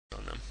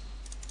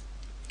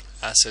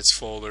assets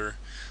folder,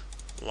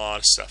 a lot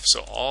of stuff.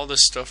 So all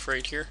this stuff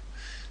right here,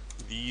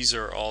 these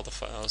are all the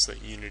files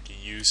that Unity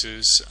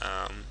uses.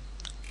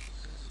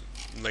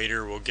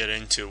 Later we'll get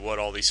into what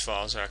all these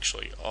files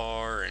actually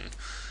are and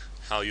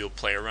how you'll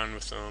play around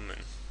with them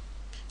and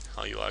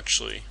how you'll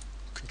actually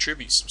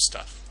contribute some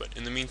stuff. But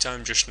in the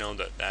meantime, just know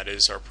that that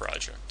is our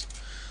project.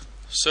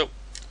 So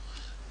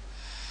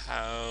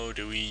how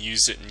do we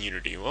use it in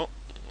Unity? Well,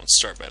 let's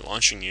start by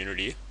launching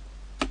Unity.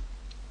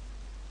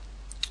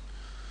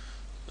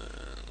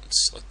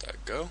 Let's let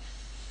that go.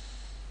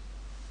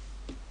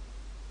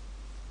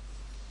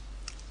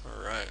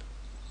 Alright.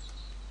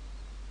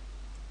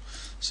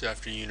 So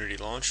after Unity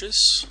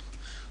launches,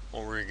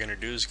 what we're going to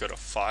do is go to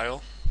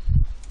File,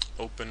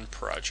 Open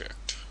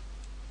Project.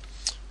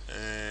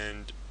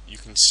 And you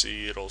can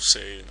see it'll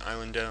say an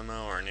island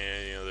demo or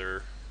any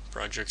other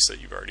projects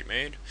that you've already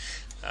made.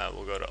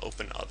 We'll go to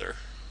Open Other.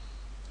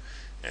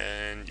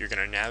 And you're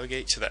going to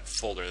navigate to that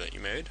folder that you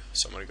made.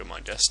 So I'm going to go to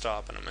my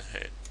desktop and I'm going to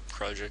hit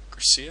Project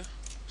Garcia,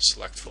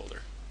 select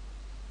folder.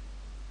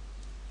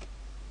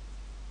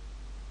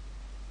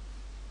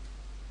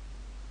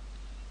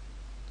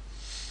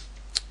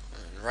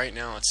 And right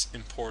now it's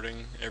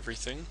importing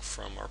everything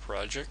from our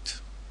project.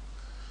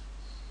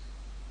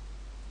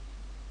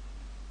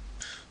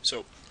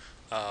 So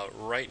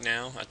right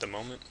now, at the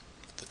moment,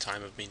 at the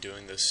time of me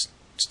doing this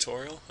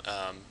tutorial,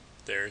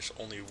 there's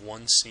only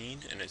one scene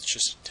and it's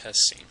just a test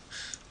scene.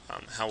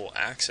 How we'll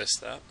access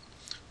that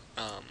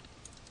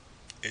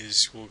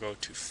is we'll go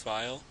to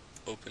File,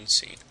 Open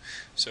Scene.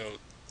 So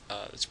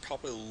it's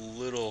probably a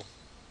little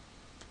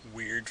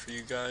weird for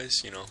you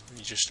guys, you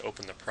just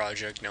open the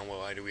project. Now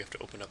why do we have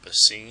to open up a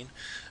scene?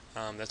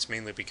 That's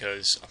mainly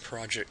because a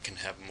project can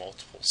have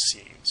multiple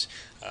scenes.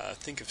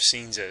 Think of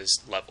scenes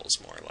as levels,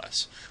 more or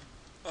less.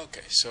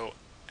 Okay, so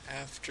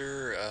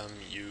after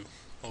you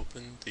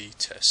open the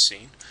test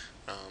scene,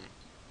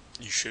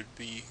 you should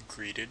be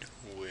greeted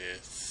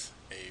with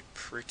a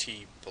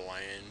pretty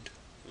bland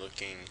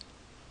looking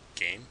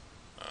game.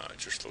 It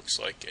just looks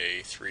like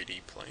a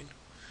 3D plane.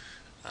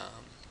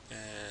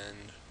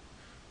 And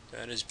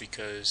that is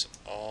because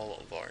all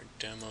of our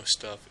demo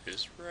stuff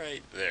is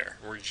right there.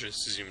 We're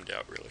just zoomed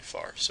out really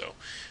far. So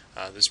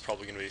this is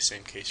probably going to be the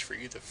same case for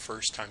you the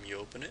first time you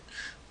open it.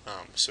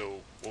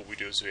 So what we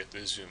do is we have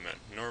to zoom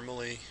in.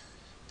 Normally,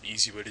 the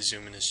easy way to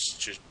zoom in is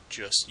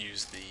just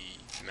use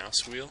the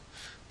mouse wheel,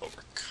 but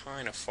we're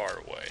kind of far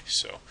away.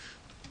 So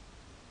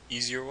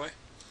easier way,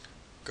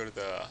 go to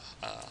the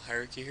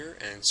hierarchy here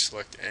and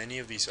select any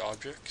of these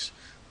objects.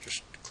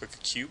 Just click a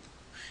cube,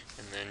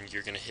 and then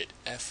you're going to hit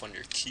F on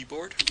your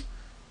keyboard,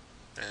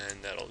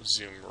 and that'll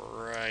zoom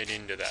right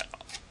into that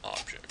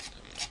object.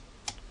 I'm going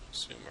to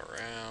zoom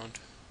around,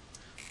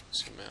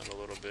 zoom out a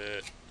little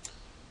bit.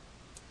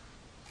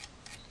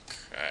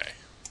 Okay.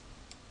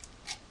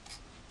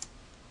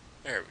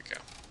 There we go.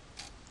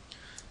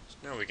 So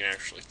now we can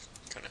actually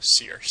kind of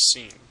see our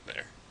scene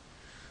there.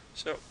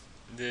 So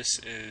this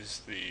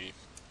is the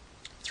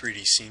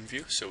 3D scene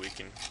view, so we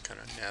can kind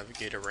of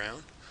navigate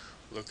around,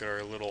 look at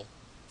our little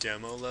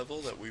demo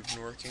level that we've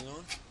been working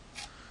on.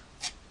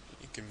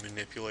 You can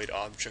manipulate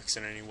objects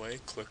in any way,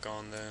 click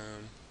on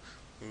them,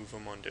 move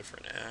them on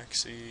different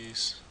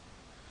axes,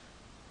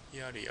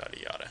 yada yada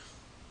yada.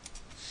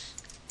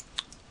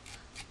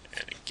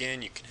 And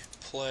again, you can hit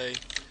play,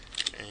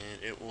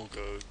 and it will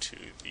go to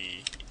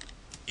the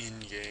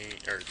in-game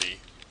or the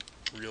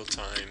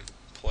real-time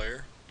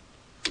player.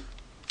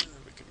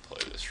 And we can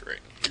play this right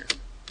in here.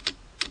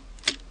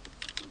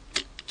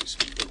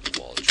 Just a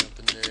little wall jump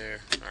in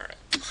there. All right.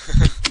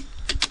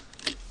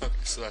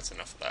 Okay, so that's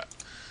enough of that.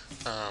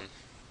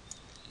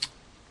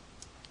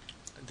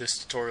 This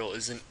tutorial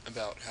isn't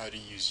about how to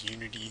use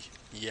Unity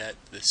yet.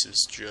 This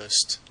is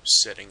just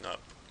setting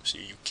up so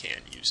you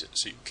can use it,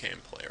 so you can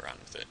play around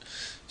with it.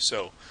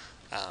 So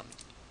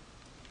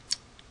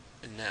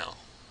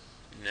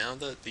now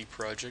that the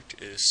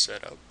project is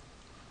set up,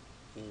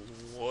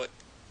 what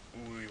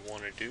we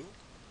want to do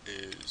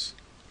is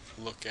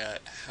look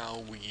at how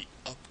we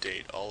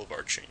update all of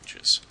our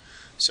changes.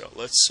 So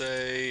let's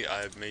say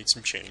I've made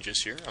some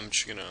changes here. I'm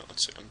just gonna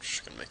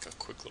make a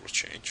quick little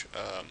change.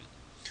 I'm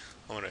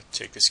gonna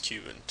take this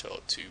cube and tell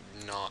it to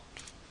not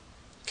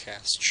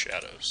cast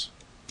shadows.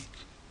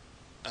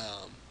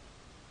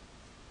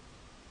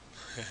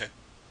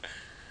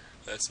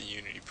 That's a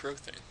Unity Pro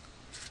thing.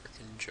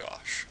 Frickin'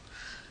 Josh.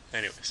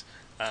 Anyways,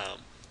 I'm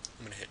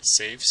gonna hit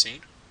Save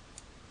Scene.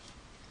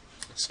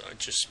 So I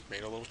just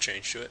made a little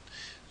change to it.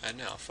 And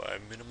now if I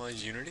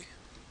minimize Unity,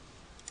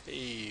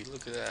 hey,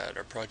 look at that,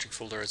 our project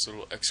folder has a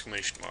little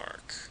exclamation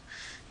mark.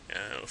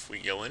 If we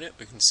go in it,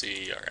 we can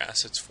see our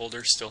assets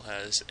folder still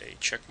has a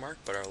check mark,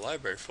 but our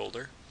library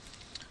folder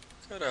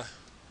got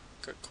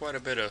quite a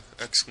bit of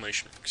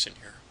exclamation marks in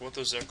here. What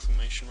those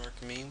exclamation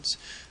mark means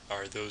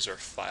are those are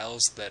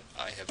files that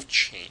I have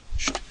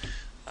changed.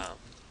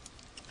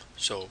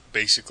 So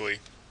basically,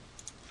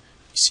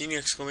 you see any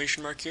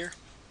exclamation mark here?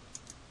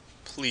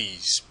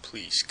 Please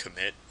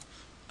commit.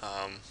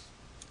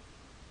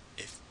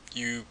 If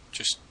you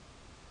just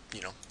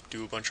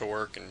do a bunch of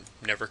work and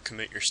never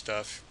commit your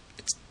stuff,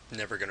 it's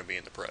never going to be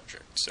in the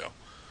project. So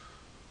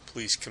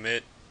please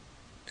commit,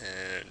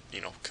 and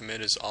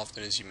commit as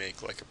often as you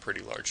make like a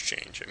pretty large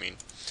change. I mean,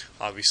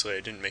 obviously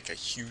I didn't make a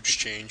huge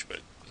change,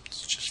 but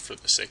it's just for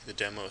the sake of the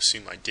demo,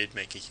 assume I did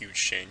make a huge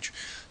change.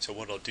 So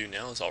what I'll do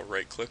now is I'll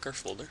right click our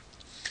folder,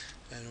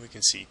 and we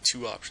can see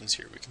two options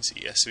here. We can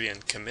see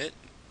SVN commit,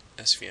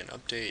 SVN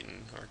update,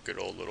 and our good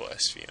old little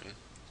SVN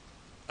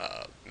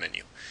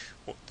menu.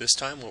 Well, this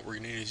time what we're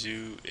going to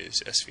do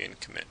is SVN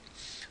commit.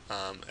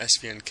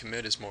 SVN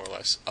commit is more or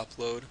less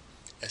upload.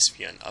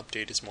 SVN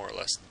update is more or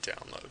less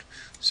download.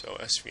 So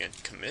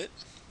SVN commit.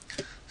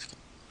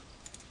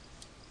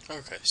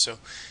 Okay, so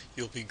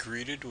you'll be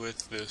greeted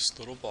with this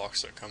little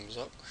box that comes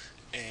up,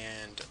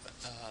 and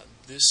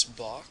this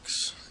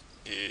box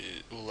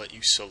will let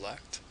you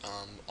select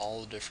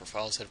all the different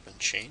files that have been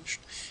changed.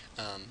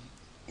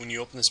 When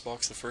you open this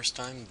box the first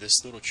time,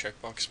 this little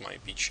checkbox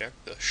might be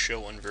checked, the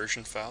show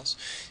unversion files.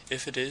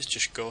 If it is,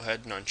 just go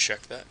ahead and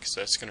uncheck that, because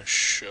that's going to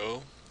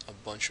show a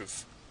bunch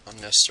of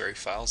unnecessary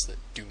files that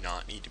do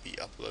not need to be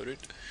uploaded.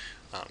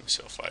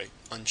 So if I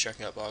uncheck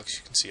that box,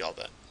 you can see all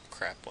that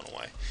crap went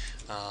away.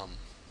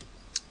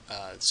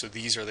 So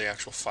these are the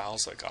actual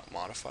files that got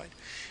modified.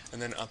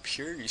 And then up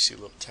here you see a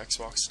little text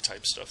box to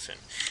type stuff in.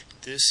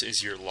 This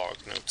is your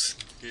log notes.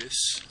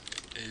 This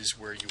is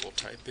where you will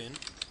type in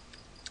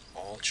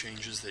all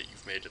changes that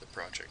you've made to the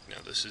project. Now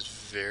this is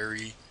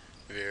very,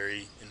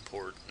 very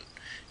important.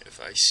 If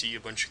I see a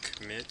bunch of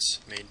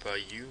commits made by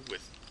you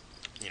with,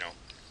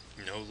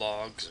 no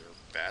logs or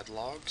bad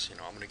logs,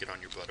 I'm going to get on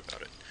your butt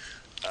about it.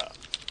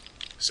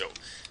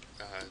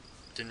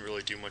 Didn't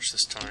really do much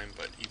this time,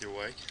 but either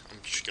way,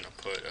 I'm just going to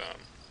put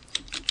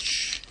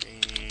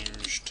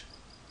changed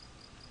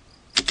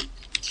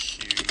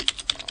queue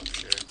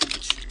object to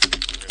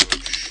no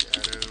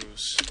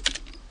shadows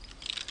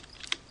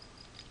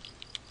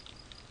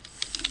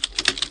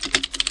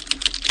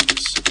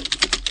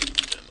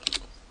demo.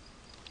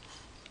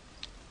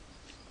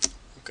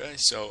 Okay,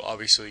 so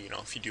obviously,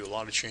 if you do a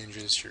lot of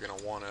changes, you're going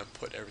to want to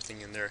put everything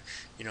in there.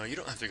 You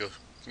don't have to go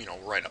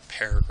write a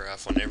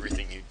paragraph on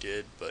everything you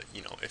did, but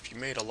if you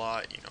made a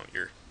lot,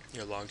 your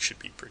log should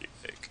be pretty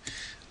big.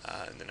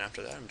 And then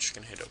after that, I'm just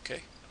going to hit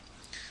OK,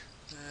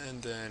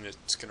 and then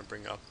it's going to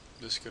bring up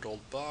this good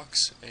old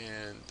box,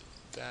 and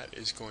that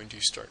is going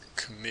to start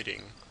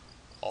committing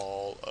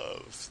all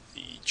of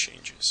the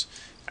changes.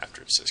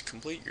 After it says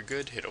complete, you're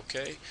good. Hit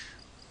OK,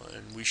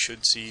 and we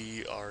should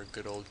see our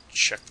good old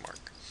check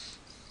mark.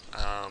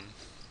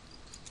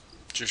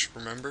 Just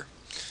remember,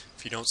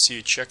 if you don't see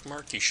a check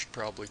mark, you should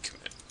probably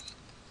commit.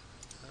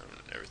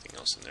 Everything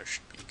else in there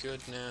should be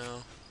good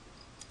now.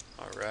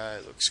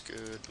 Alright, looks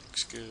good,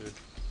 looks good.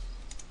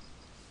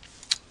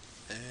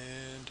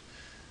 And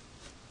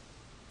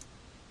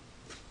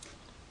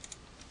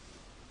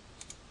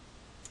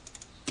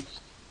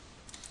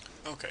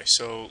okay,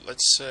 so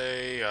let's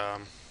say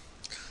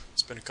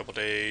it's been a couple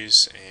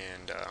days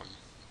and I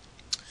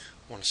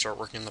want to start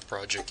working on the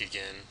project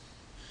again,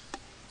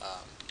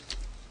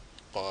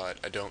 but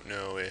I don't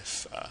know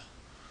if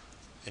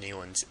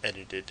anyone's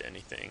edited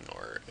anything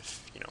or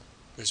if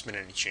there's been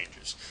any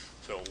changes.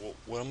 So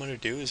what I'm going to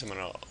do is I'm going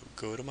to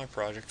go to my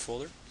project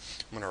folder,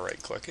 I'm going to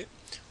right click it,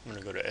 I'm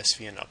going to go to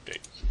SVN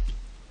update.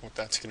 What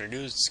that's going to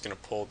do is it's going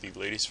to pull the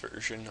latest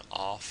version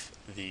off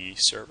the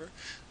server.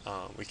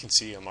 We can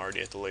see I'm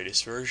already at the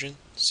latest version,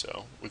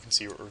 so we can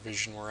see what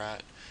revision we're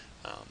at.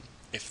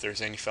 If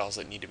there's any files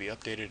that need to be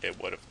updated,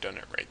 it would have done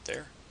it right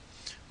there.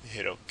 We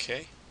hit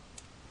OK,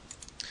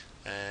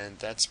 and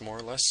that's more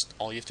or less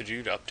all you have to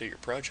do to update your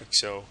project.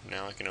 So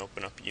now I can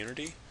open up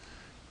Unity,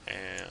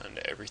 and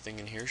everything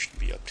in here should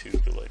be up to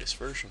the latest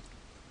version.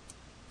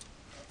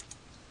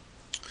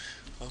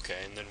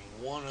 Okay, and then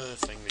one other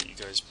thing that you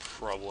guys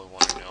probably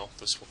want to know,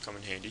 this will come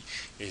in handy,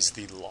 is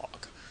the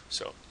log.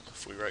 So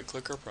if we right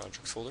click our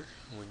project folder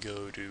and we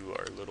go to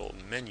our little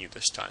menu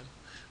this time,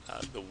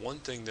 the one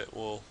thing that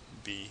will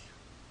be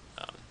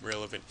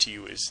relevant to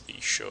you is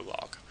the show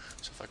log.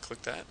 So if I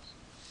click that,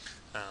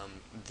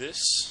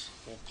 this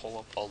will pull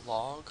up a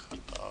log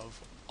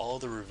of all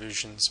the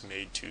revisions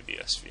made to the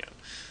SVN.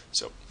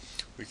 So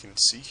we can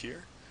see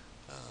here,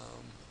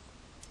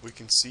 we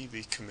can see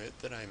the commit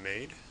that I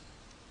made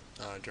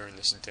during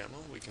this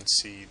demo. We can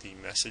see the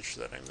message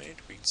that I made.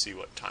 We can see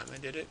what time I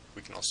did it.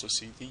 We can also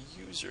see the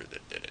user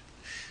that did it.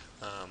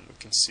 We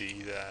can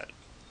see that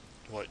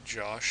what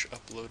Josh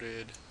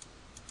uploaded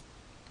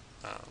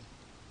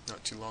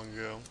not too long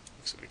ago.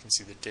 So we can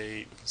see the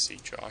date. We can see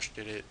Josh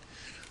did it.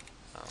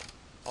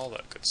 All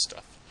that good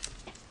stuff.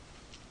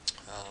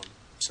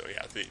 So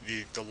yeah,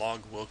 the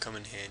log will come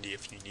in handy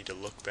if you need to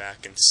look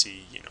back and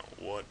see,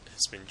 what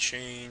has been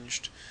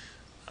changed.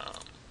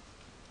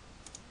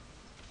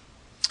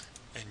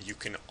 And you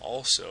can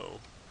also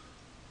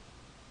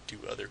do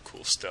other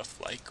cool stuff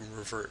like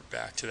revert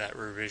back to that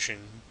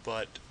revision,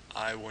 but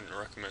I wouldn't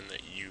recommend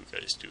that you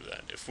guys do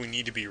that. If we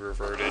need to be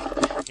reverted,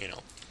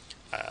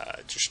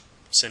 just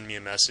send me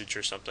a message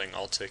or something,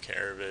 I'll take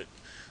care of it.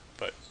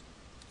 But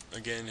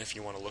again, if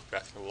you want to look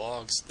back at the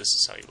logs, this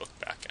is how you look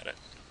back at it.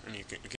 and you can